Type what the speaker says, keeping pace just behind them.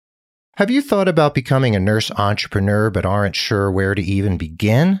Have you thought about becoming a nurse entrepreneur but aren't sure where to even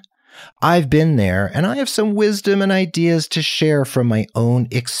begin? I've been there, and I have some wisdom and ideas to share from my own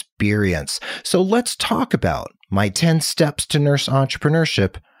experience. So let's talk about my 10 steps to nurse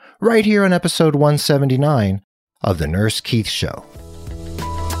entrepreneurship right here on episode 179 of The Nurse Keith Show.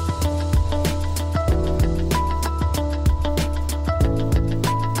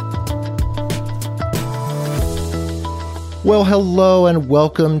 Well, hello and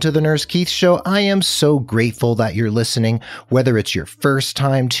welcome to the Nurse Keith Show. I am so grateful that you're listening, whether it's your first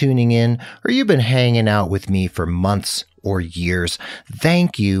time tuning in or you've been hanging out with me for months or years.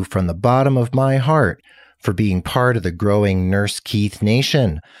 Thank you from the bottom of my heart for being part of the growing Nurse Keith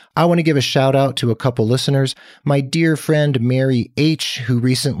Nation. I want to give a shout out to a couple listeners. My dear friend Mary H., who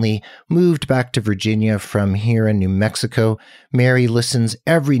recently moved back to Virginia from here in New Mexico. Mary listens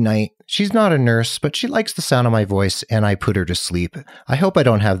every night. She's not a nurse, but she likes the sound of my voice, and I put her to sleep. I hope I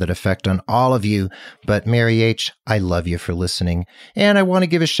don't have that effect on all of you, but Mary H., I love you for listening. And I want to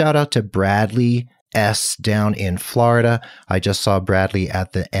give a shout out to Bradley S. down in Florida. I just saw Bradley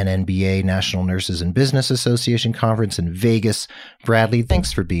at the NNBA, National Nurses in Business Association Conference in Vegas. Bradley,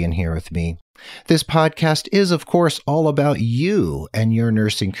 thanks for being here with me. This podcast is, of course, all about you and your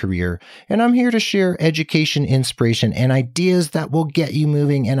nursing career, and I'm here to share education, inspiration, and ideas that will get you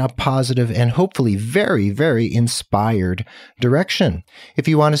moving in a positive and hopefully very, very inspired direction. If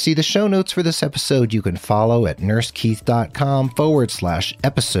you want to see the show notes for this episode, you can follow at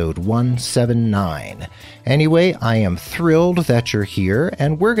nursekeith.com/episode 179. Anyway, I am thrilled that you're here,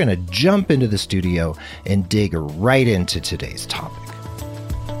 and we're going to jump into the studio and dig right into today's topic.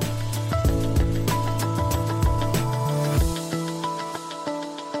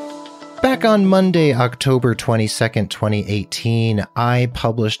 Back on Monday, October 22nd, 2018, I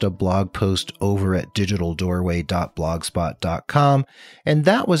published a blog post over at digitaldoorway.blogspot.com, and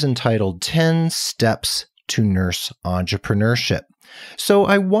that was entitled 10 Steps to Nurse Entrepreneurship. So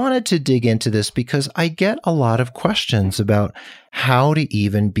I wanted to dig into this because I get a lot of questions about how to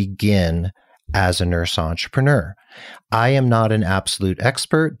even begin as a nurse entrepreneur. I am not an absolute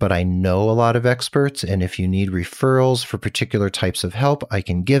expert, but I know a lot of experts, and if you need referrals for particular types of help, I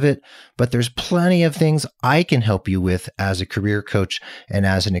can give it, but there's plenty of things I can help you with as a career coach and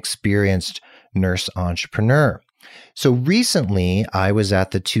as an experienced nurse entrepreneur. So recently, I was at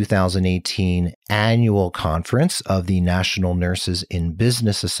the 2018 annual conference of the National Nurses in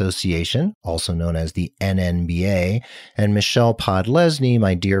Business Association, also known as the NNBA, and Michelle Podlesny,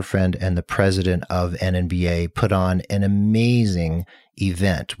 my dear friend and the president of NNBA, put on an amazing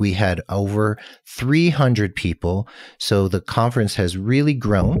event. We had over 300 people, so the conference has really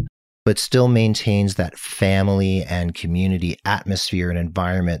grown, but still maintains that family and community atmosphere and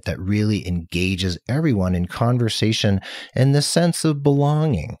environment that really engages everyone in conversation and the sense of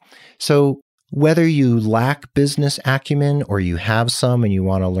belonging. So whether you lack business acumen or you have some and you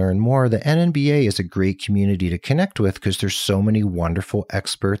want to learn more, the NNBA is a great community to connect with because there's so many wonderful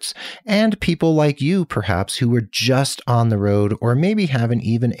experts and people like you, perhaps, who are just on the road or maybe haven't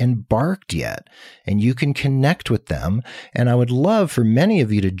even embarked yet. And you can connect with them. And I would love for many of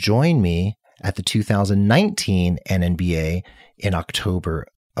you to join me at the 2019 NNBA in October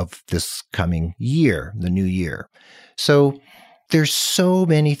of this coming year, the new year. So there's so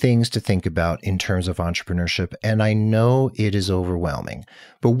many things to think about in terms of entrepreneurship, and I know it is overwhelming.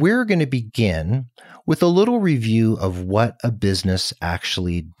 But we're going to begin with a little review of what a business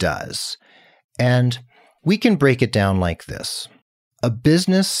actually does. And we can break it down like this. A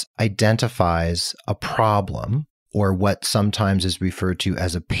business identifies a problem, or what sometimes is referred to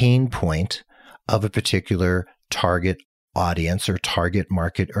as a pain point of a particular target audience or target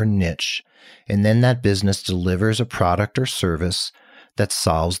market or niche, and then that business delivers a product or service that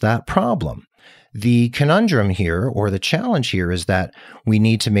solves that problem. The conundrum here, or the challenge here, is that we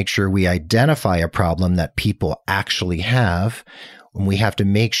need to make sure we identify a problem that people actually have, and we have to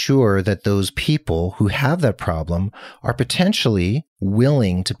make sure that those people who have that problem are potentially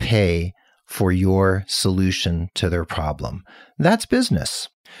willing to pay for your solution to their problem. That's business.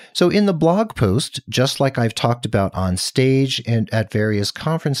 So in the blog post, just like I've talked about on stage and at various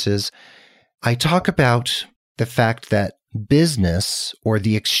conferences, I talk about the fact that business, or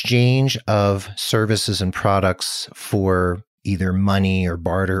the exchange of services and products for either money or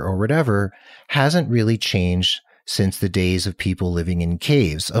barter or whatever, hasn't really changed since the days of people living in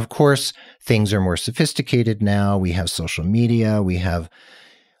caves. Of course, things are more sophisticated now. We have social media. We have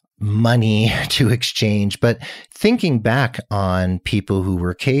money to exchange. But thinking back on people who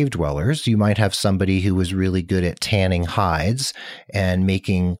were cave dwellers, you might have somebody who was really good at tanning hides and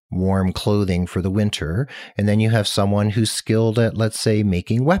making warm clothing for the winter. And then you have someone who's skilled at, let's say,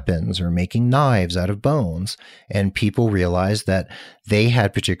 making weapons or making knives out of bones. And people realized that they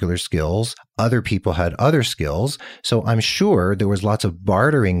had particular skills. Other people had other skills. So I'm sure there was lots of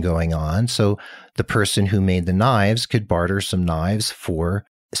bartering going on. So the person who made the knives could barter some knives for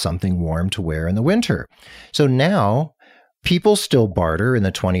something warm to wear in the winter. So now people still barter in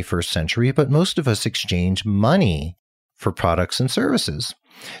the 21st century, but most of us exchange money for products and services.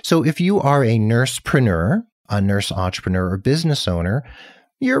 So if you are a nursepreneur, a nurse entrepreneur or business owner,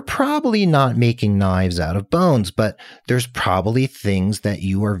 you're probably not making knives out of bones, but there's probably things that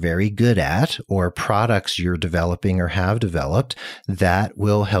you are very good at or products you're developing or have developed that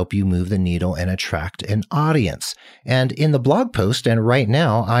will help you move the needle and attract an audience. And in the blog post, and right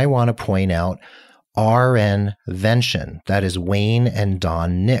now, I want to point out RNvention. That is Wayne and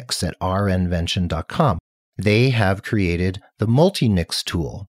Dawn Nix at rnvention.com. They have created the Multi-Nix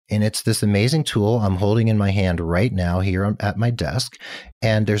tool. And it's this amazing tool I'm holding in my hand right now here at my desk.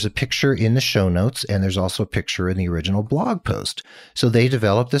 And there's a picture in the show notes, and there's also a picture in the original blog post. So they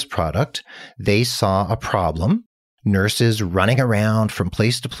developed this product. They saw a problem. Nurses running around from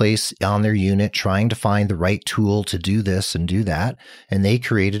place to place on their unit trying to find the right tool to do this and do that. And they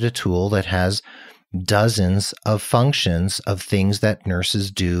created a tool that has dozens of functions of things that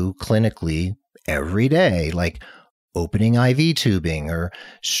nurses do clinically every day, like opening IV tubing or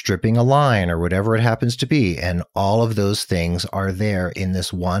stripping a line or whatever it happens to be. And all of those things are there in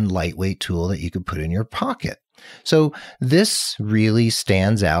this one lightweight tool that you could put in your pocket. So this really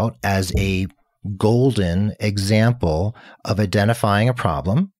stands out as a golden example of identifying a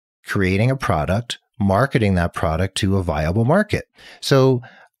problem, creating a product, marketing that product to a viable market. So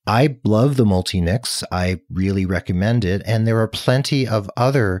I love the Multi-Nix. I really recommend it. And there are plenty of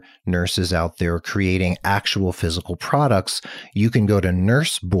other nurses out there creating actual physical products. You can go to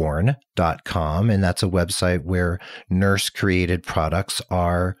nurseborn.com, and that's a website where nurse-created products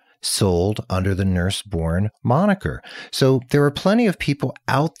are sold under the Nurseborn moniker. So there are plenty of people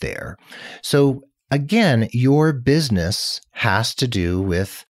out there. So again, your business has to do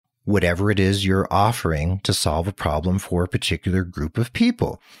with whatever it is you're offering to solve a problem for a particular group of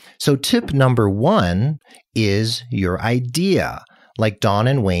people. So tip number one is your idea. Like Dawn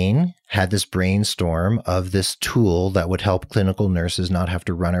and Wayne had this brainstorm of this tool that would help clinical nurses not have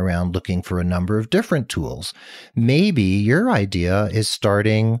to run around looking for a number of different tools. Maybe your idea is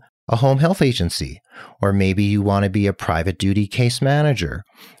starting a home health agency, or maybe you want to be a private duty case manager,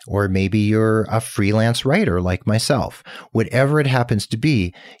 or maybe you're a freelance writer like myself. Whatever it happens to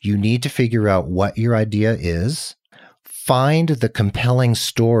be, you need to figure out what your idea is, find the compelling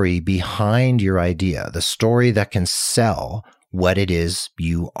story behind your idea, the story that can sell what it is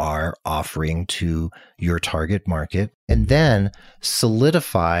you are offering to your target market, and then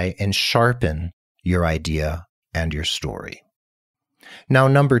solidify and sharpen your idea and your story. Now,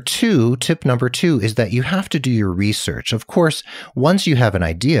 tip number two is that you have to do your research. Of course, once you have an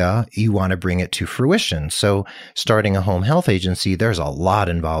idea, you want to bring it to fruition. So starting a home health agency, there's a lot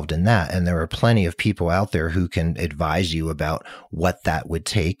involved in that. And there are plenty of people out there who can advise you about what that would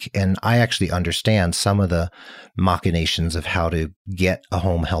take. And I actually understand some of the machinations of how to get a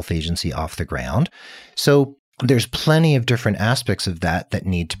home health agency off the ground. So there's plenty of different aspects of that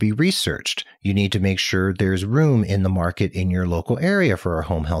need to be researched. You need to make sure there's room in the market in your local area for a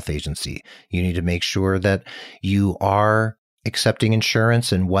home health agency. You need to make sure that you are accepting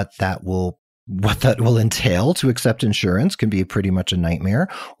insurance, and what that will entail to accept insurance can be pretty much a nightmare.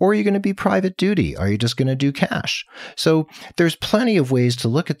 Or are you going to be private duty? Are you just going to do cash? So there's plenty of ways to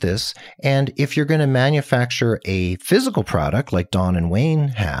look at this. And if you're going to manufacture a physical product like Dawn and Wayne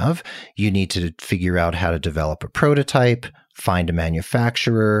have, you need to figure out how to develop a prototype, find a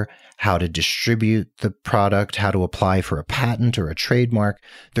manufacturer, how to distribute the product, how to apply for a patent or a trademark.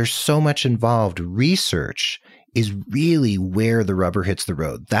 There's so much involved. Research is really where the rubber hits the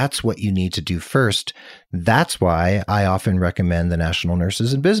road. That's what you need to do first. That's why I often recommend the National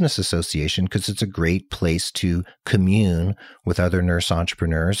Nurses in Business Association, because it's a great place to commune with other nurse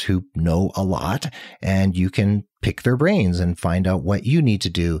entrepreneurs who know a lot, and you can pick their brains and find out what you need to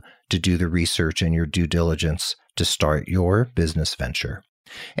do the research and your due diligence to start your business venture.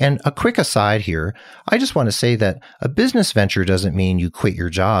 And a quick aside here, I just want to say that a business venture doesn't mean you quit your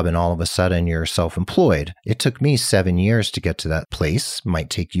job and all of a sudden you're self-employed. It took me 7 years to get to that place. Might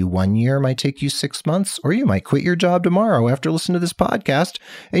take you 1 year, might take you 6 months, or you might quit your job tomorrow after listening to this podcast,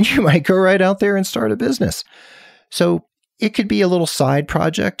 and you might go right out there and start a business. So It could be a little side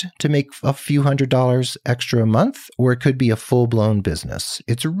project to make a few $100s extra a month, or it could be a full-blown business.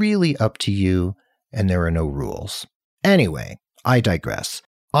 It's really up to you, and there are no rules. Anyway, I digress.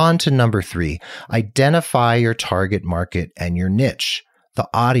 On to number 3, identify your target market and your niche. The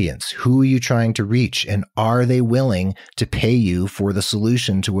audience, who are you trying to reach, and are they willing to pay you for the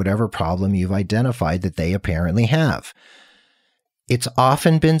solution to whatever problem you've identified that they apparently have? It's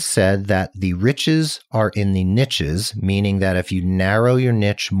often been said that the riches are in the niches, meaning that if you narrow your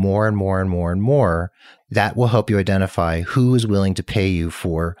niche more and more and more and more, that will help you identify who is willing to pay you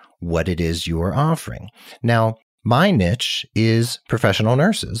for what it is you are offering. Now, my niche is professional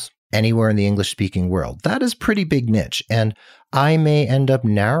nurses anywhere in the English-speaking world. That is a pretty big niche, and I may end up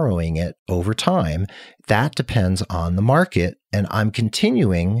narrowing it over time. That depends on the market, and I'm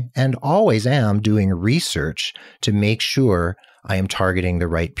continuing and always am doing research to make sure I am targeting the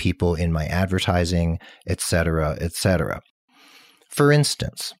right people in my advertising, etc., etc. For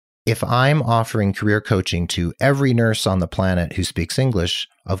instance, if I'm offering career coaching to every nurse on the planet who speaks English,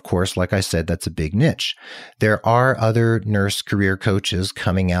 of course, like I said, that's a big niche. There are other nurse career coaches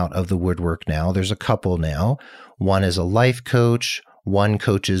coming out of the woodwork now. There's a couple now. One is a life coach. One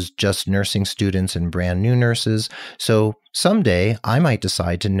coaches just nursing students and brand new nurses. So someday I might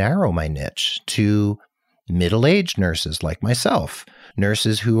decide to narrow my niche to middle-aged nurses like myself,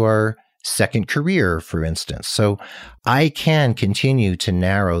 nurses who are second career, for instance. So I can continue to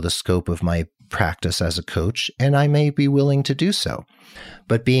narrow the scope of my practice as a coach, and I may be willing to do so.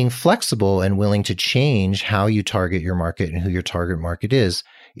 But being flexible and willing to change how you target your market and who your target market is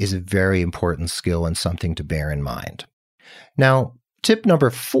a very important skill and something to bear in mind. Now, tip number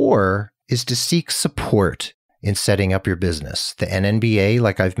 4 is to seek support in setting up your business. The NNBA,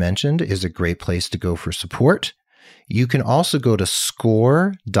 like I've mentioned, is a great place to go for support. You can also go to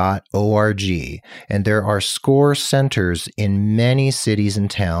score.org, and there are SCORE centers in many cities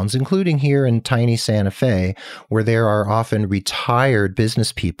and towns, including here in tiny Santa Fe, where there are often retired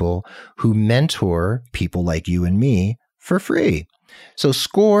business people who mentor people like you and me for free. So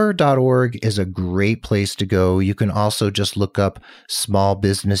score.org is a great place to go. You can also just look up small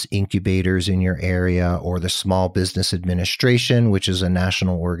business incubators in your area or the Small Business Administration, which is a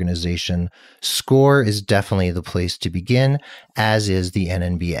national organization. SCORE is definitely the place to begin, as is the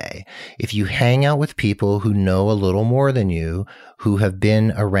NNBA. If you hang out with people who know a little more than you, who have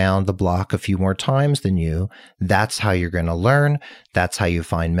been around the block a few more times than you, that's how you're going to learn. That's how you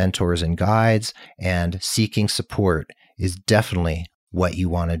find mentors and guides, and seeking support is definitely what you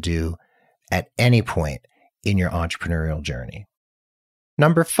want to do at any point in your entrepreneurial journey.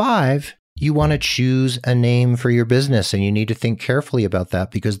 Number 5, you want to choose a name for your business, and you need to think carefully about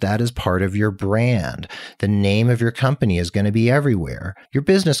that because that is part of your brand. The name of your company is going to be everywhere. Your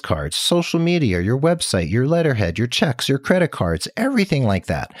business cards, social media, your website, your letterhead, your checks, your credit cards, everything like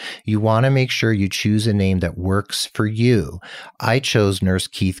that. You want to make sure you choose a name that works for you. I chose Nurse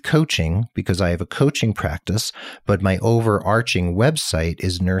Keith Coaching because I have a coaching practice, but my overarching website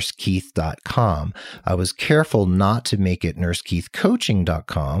is nursekeith.com. I was careful not to make it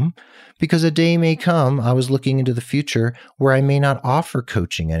nursekeithcoaching.com because a day may come, I was looking into the future, where I may not offer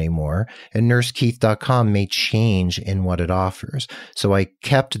coaching anymore, and nursekeith.com may change in what it offers. So I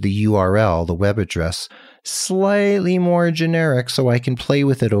kept the URL, the web address, slightly more generic so I can play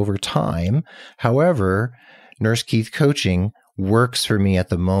with it over time. However, Nurse Keith Coaching works for me at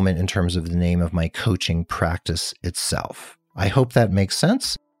the moment in terms of the name of my coaching practice itself. I hope that makes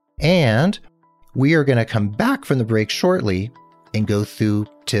sense. And we are going to come back from the break shortly and go through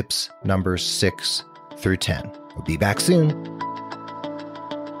tips numbers 6 through 10. We'll be back soon.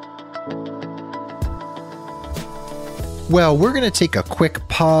 Well, we're going to take a quick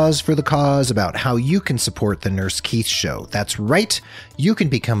pause for the cause about how you can support the Nurse Keith Show. That's right. You can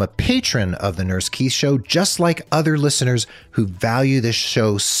become a patron of the Nurse Keith Show, just like other listeners who value this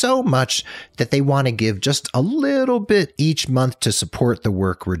show so much that they want to give just a little bit each month to support the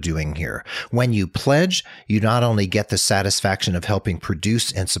work we're doing here. When you pledge, you not only get the satisfaction of helping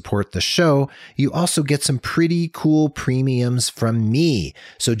produce and support the show, you also get some pretty cool premiums from me.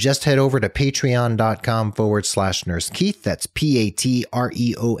 So just head over to patreon.com/Nurse Keith. That's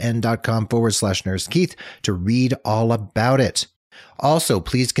patreon.com/Nurse Keith to read all about it. Also,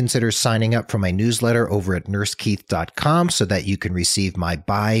 please consider signing up for my newsletter over at nursekeith.com so that you can receive my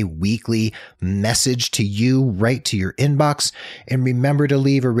bi-weekly message to you right to your inbox. And remember to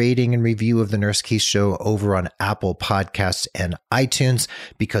leave a rating and review of the Nurse Keith Show over on Apple Podcasts and iTunes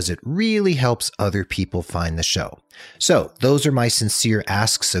because it really helps other people find the show. So those are my sincere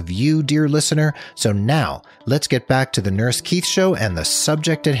asks of you, dear listener. So now let's get back to the Nurse Keith Show and the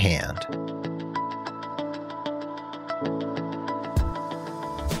subject at hand.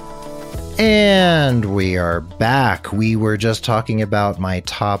 And we are back. We were just talking about my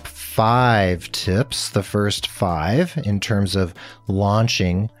top 5 tips, the first 5 in terms of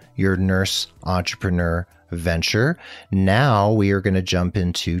launching your nurse entrepreneur venture. Now we are going to jump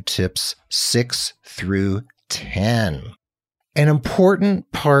into tips 6 through 10. An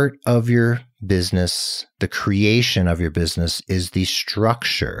important part of your business, the creation of your business, is the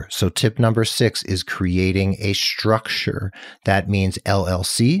structure. So tip number 6 is creating a structure. That means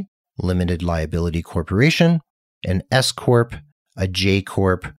LLC, limited liability corporation, an S Corp, a J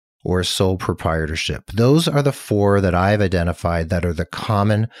Corp, or a sole proprietorship. Those are the 4 that I've identified that are the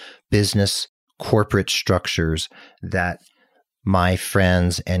common business corporate structures that my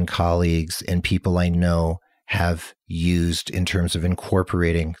friends and colleagues and people I know have used in terms of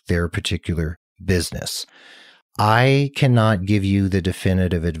incorporating their particular business. I cannot give you the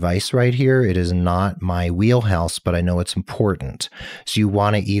definitive advice right here. It is not my wheelhouse, but I know it's important. So you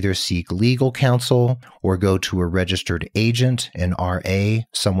want to either seek legal counsel or go to a registered agent, an RA,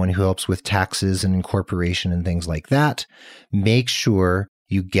 someone who helps with taxes and incorporation and things like that. Make sure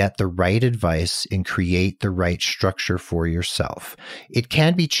you get the right advice and create the right structure for yourself. It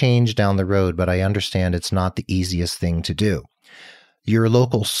can be changed down the road, but I understand it's not the easiest thing to do. Your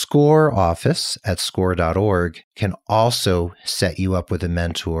local SCORE office at score.org can also set you up with a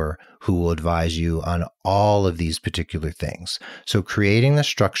mentor who will advise you on all of these particular things. So creating the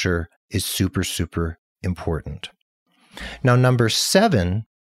structure is super, super important. Now, number 7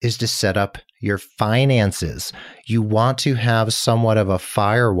 is to set up your finances. You want to have somewhat of a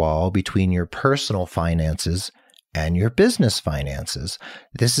firewall between your personal finances and your business finances.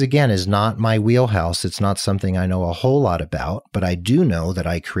 This, again, is not my wheelhouse. It's not something I know a whole lot about, but I do know that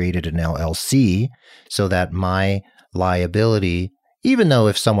I created an LLC so that my liability, even though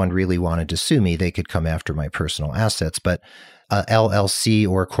if someone really wanted to sue me, they could come after my personal assets, but a LLC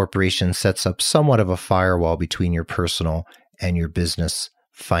or a corporation sets up somewhat of a firewall between your personal and your business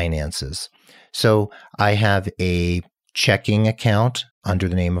finances. So I have a checking account under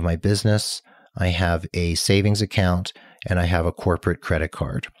the name of my business. I have a savings account, and I have a corporate credit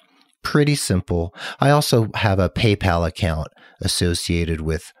card. Pretty simple. I also have a PayPal account associated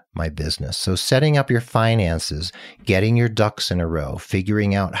with my business. So setting up your finances, getting your ducks in a row,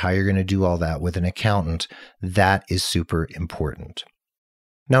 figuring out how you're going to do all that with an accountant, that is super important.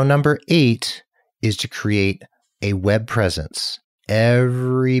 Now, number 8 is to create a web presence.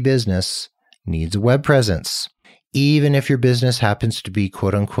 Every business needs a web presence. Even if your business happens to be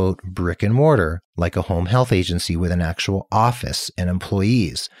quote unquote brick and mortar, like a home health agency with an actual office and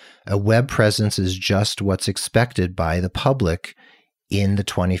employees, a web presence is just what's expected by the public in the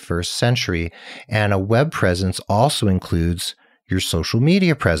 21st century. And a web presence also includes your social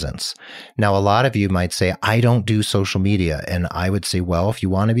media presence. Now, a lot of you might say, I don't do social media. And I would say, well, if you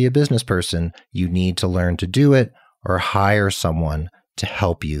want to be a business person, you need to learn to do it or hire someone to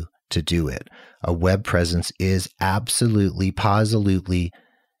help you to do it. A web presence is absolutely, positively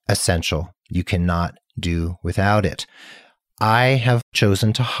essential. You cannot do without it. I have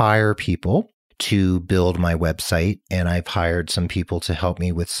chosen to hire people to build my website, and I've hired some people to help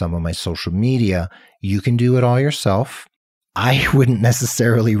me with some of my social media. You can do it all yourself. I wouldn't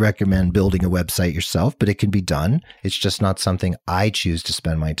necessarily recommend building a website yourself, but it can be done. It's just not something I choose to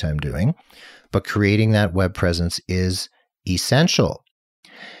spend my time doing. But creating that web presence is essential.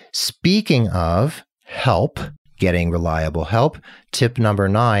 Speaking of help, getting reliable help, tip number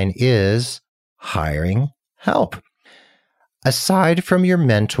 9 is hiring help. Aside from your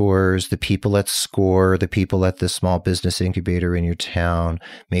mentors, the people at SCORE, the people at the small business incubator in your town,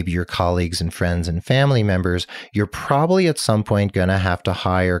 maybe your colleagues and friends and family members, you're probably at some point going to have to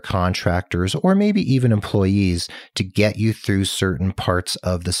hire contractors or maybe even employees to get you through certain parts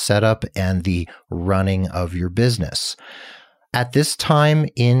of the setup and the running of your business. At this time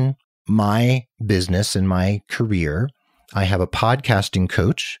in my business and my career, I have a podcasting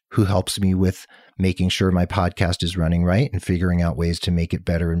coach who helps me with making sure my podcast is running right and figuring out ways to make it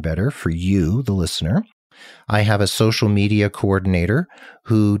better and better for you, the listener. I have a social media coordinator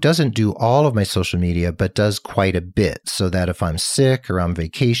who doesn't do all of my social media, but does quite a bit so that if I'm sick or on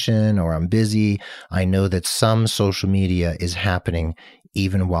vacation or I'm busy, I know that some social media is happening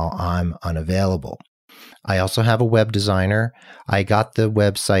even while I'm unavailable. I also have a web designer. I got the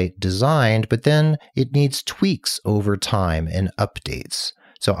website designed, but then it needs tweaks over time and updates.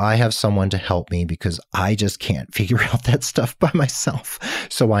 So I have someone to help me because I just can't figure out that stuff by myself.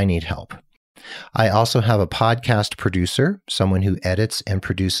 So I need help. I also have a podcast producer, someone who edits and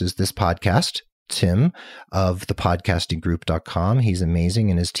produces this podcast Tim of thepodcastinggroup.com. He's amazing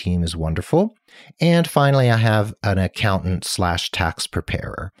and his team is wonderful. And finally, I have an accountant/tax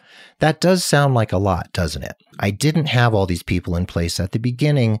preparer. That does sound like a lot, doesn't it? I didn't have all these people in place at the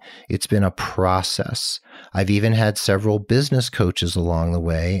beginning. It's been a process. I've even had several business coaches along the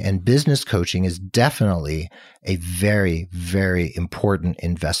way, and business coaching is definitely a very, very important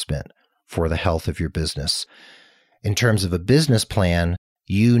investment for the health of your business. In terms of a business plan,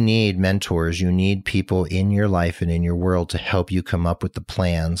 you need mentors. You need people in your life and in your world to help you come up with the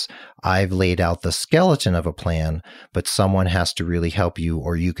plans. I've laid out the skeleton of a plan, but someone has to really help you,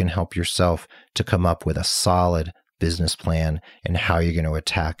 or you can help yourself to come up with a solid business plan and how you're going to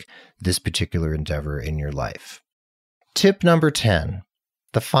attack this particular endeavor in your life. Tip number 10,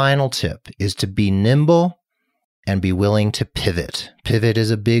 the final tip, is to be nimble and be willing to pivot. Pivot is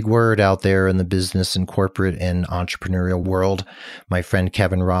a big word out there in the business and corporate and entrepreneurial world. My friend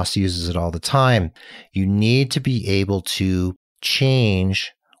Kevin Ross uses it all the time. You need to be able to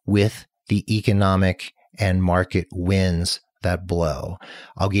change with the economic and market winds that blow.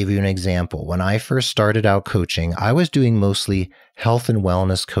 I'll give you an example. When I first started out coaching, I was doing mostly health and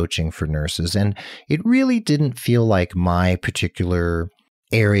wellness coaching for nurses, and it really didn't feel like my particular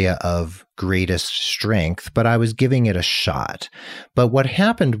area of greatest strength, but I was giving it a shot. But what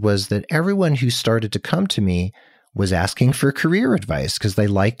happened was that everyone who started to come to me was asking for career advice because they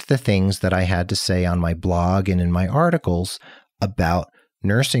liked the things that I had to say on my blog and in my articles about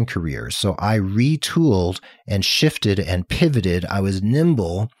nursing careers. So I retooled and shifted and pivoted. I was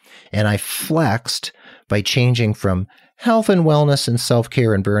nimble and I flexed by changing from health and wellness and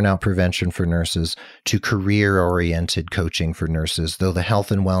self-care and burnout prevention for nurses to career-oriented coaching for nurses, though the health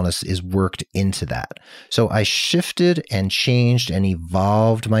and wellness is worked into that. So I shifted and changed and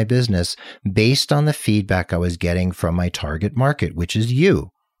evolved my business based on the feedback I was getting from my target market, which is you,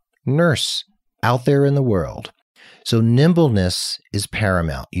 nurse, out there in the world. So nimbleness is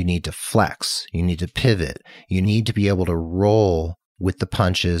paramount. You need to flex. You need to pivot. You need to be able to roll with the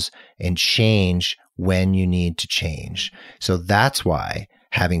punches and change when you need to change. So that's why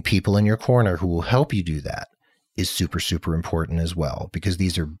having people in your corner who will help you do that is super, super important as well, because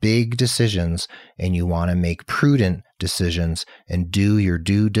these are big decisions and you want to make prudent decisions and do your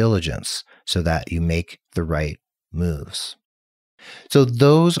due diligence so that you make the right moves. So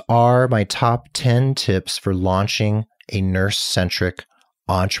those are my top 10 tips for launching a nurse-centric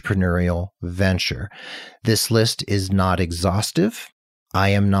entrepreneurial venture. This list is not exhaustive. I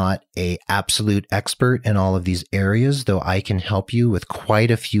am not an absolute expert in all of these areas, though I can help you with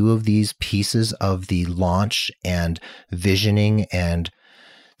quite a few of these pieces of the launch and visioning and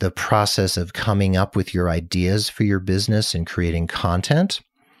the process of coming up with your ideas for your business and creating content.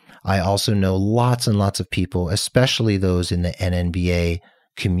 I also know lots and lots of people, especially those in the NNBA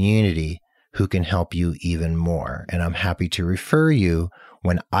community, who can help you even more. And I'm happy to refer you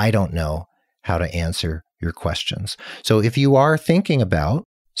when I don't know how to answer your questions. So if you are thinking about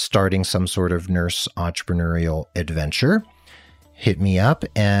starting some sort of nurse entrepreneurial adventure, hit me up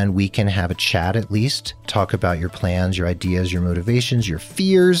and we can have a chat at least, talk about your plans, your ideas, your motivations, your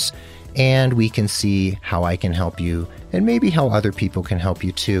fears, and we can see how I can help you and maybe how other people can help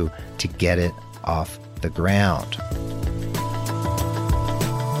you too to get it off the ground.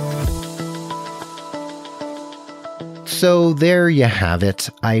 So there you have it.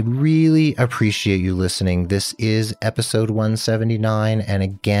 I really appreciate you listening. This is episode 179. And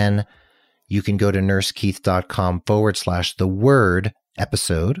again, you can go to nursekeith.com/the-word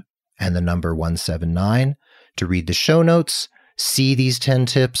episode and the number 179 to read the show notes, see these 10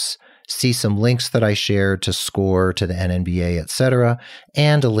 tips, see some links that I shared to SCORE, to the NNBA, etc.,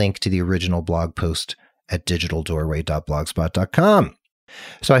 and a link to the original blog post at digitaldoorway.blogspot.com.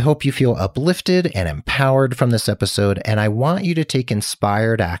 So I hope you feel uplifted and empowered from this episode, and I want you to take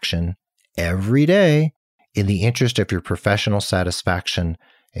inspired action every day in the interest of your professional satisfaction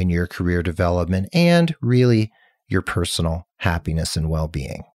and your career development and really your personal happiness and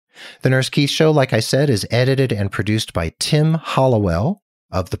well-being. The Nurse Keith Show, like I said, is edited and produced by Tim Hollowell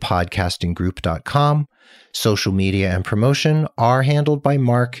of thepodcastinggroup.com. Social media and promotion are handled by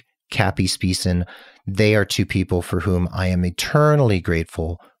Mark Cappy Speeson. They are two people for whom I am eternally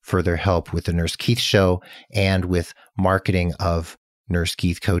grateful for their help with the Nurse Keith Show and with marketing of Nurse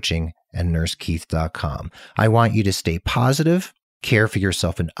Keith Coaching and nursekeith.com. I want you to stay positive, care for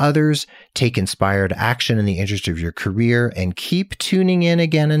yourself and others, take inspired action in the interest of your career, and keep tuning in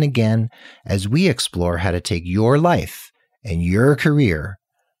again and again as we explore how to take your life and your career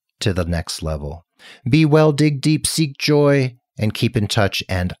to the next level. Be well, dig deep, seek joy, and keep in touch,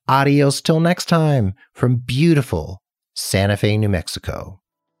 and adios till next time from beautiful Santa Fe, New Mexico.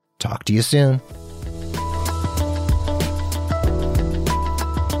 Talk to you soon.